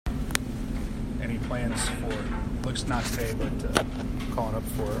any plans for, looks not today, but calling up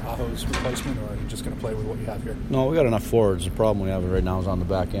for Aho's replacement, or are you just going to play with what you have here? No, we got enough forwards. The problem we have right now is on the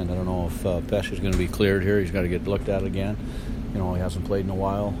back end. I don't know if Pesh is going to be cleared here. He's got to get looked at again. He hasn't played in a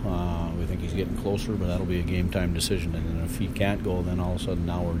while. We think he's getting closer, but that'll be a game-time decision. And then if he can't go, then all of a sudden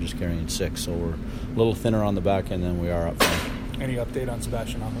now we're just carrying 6. So we're a little thinner on the back end than we are up front. Any update on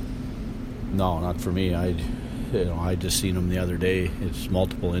Sebastian Aho? No, not for me. I just seen him the other day. It's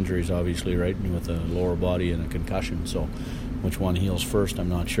multiple injuries, obviously, right, with a lower body and a concussion. So which one heals first, I'm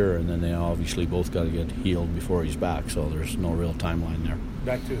not sure. And then they obviously both got to get healed before he's back. So there's no real timeline there.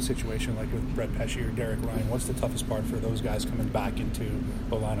 Back to a situation like with Brett Pesce or Derek Ryan, what's the toughest part for those guys coming back into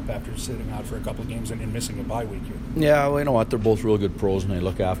the lineup after sitting out for a couple of games and missing a bye week here? Yeah, well, you know what? They're both real good pros, and they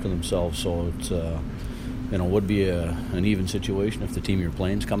look after themselves. So it's would be an even situation if the team you're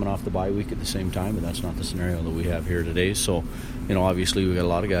playing is coming off the bye week at the same time, but that's not the scenario that we have here today. So, obviously we got a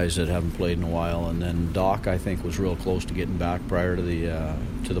lot of guys that haven't played in a while, and then Doc, I think, was real close to getting back prior to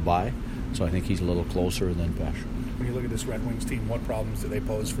the bye. So I think he's a little closer than Pesh. When you look at this Red Wings team, what problems do they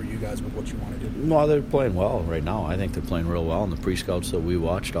pose for you guys with what you want to do? Well, they're playing well right now. I think they're playing real well. And the pre-scouts that we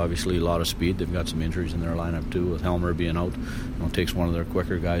watched, obviously a lot of speed. They've got some injuries in their lineup too, with Helmer being out. It takes one of their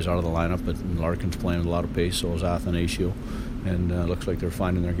quicker guys out of the lineup, but Larkin's playing with a lot of pace, so is Athanasio. And looks like they're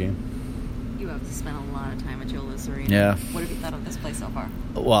finding their game. You have spent a lot of time at Jola's Arena. Yeah. What have you thought of this place so far?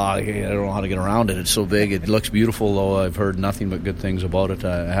 Well, I don't know how to get around it. It's so big. It looks beautiful, though. I've heard nothing but good things about it.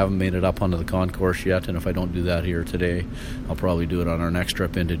 I haven't made it up onto the concourse yet, and if I don't do that here today, I'll probably do it on our next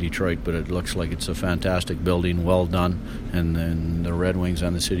trip into Detroit. But it looks like it's a fantastic building, well done, and then the Red Wings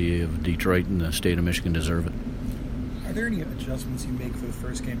and the city of Detroit and the state of Michigan deserve it. Are there any adjustments you make for the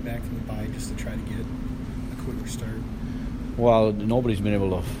first game back from the bye just to try to get a quicker start? Well, nobody's been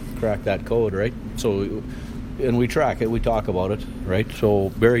able to crack that code, right? So, and we track it, we talk about it, right? So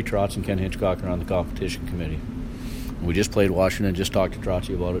Barry Trotz and Ken Hitchcock are on the competition committee. We just played Washington, just talked to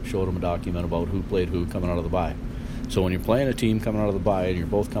Trotzy about it, showed him a document about who played who coming out of the bye. So when you're playing a team coming out of the bye and you're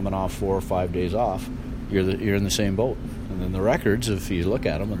both coming off 4 or 5 days off, you're in the same boat. And then the records, if you look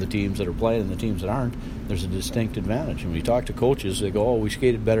at them, of the teams that are playing and the teams that aren't, there's a distinct advantage. And when you talk to coaches, they go, oh, we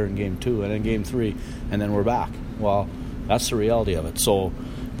skated better in Game 2 and in Game 3, and then we're back. Well, that's the reality of it. So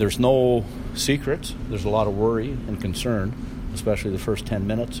there's no secrets. There's a lot of worry and concern, especially the first 10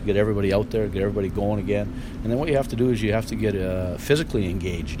 minutes, get everybody out there, get everybody going again. And then what you have to do is you have to get physically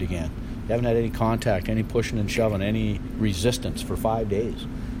engaged again. You haven't had any contact, any pushing and shoving, any resistance for 5 days.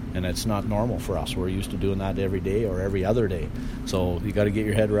 And it's not normal for us. We're used to doing that every day or every other day. So you got to get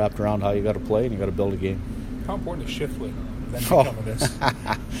your head wrapped around how you got to play, and you got to build a game. How important is shift lead then become of this?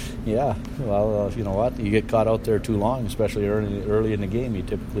 Yeah, well, you know what? You get caught out there too long, especially early in the game, you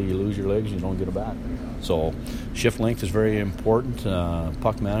lose your legs, you don't get it back. So shift length is very important.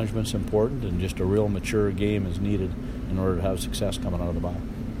 Puck management's important, and just a real mature game is needed in order to have success coming out of the bye.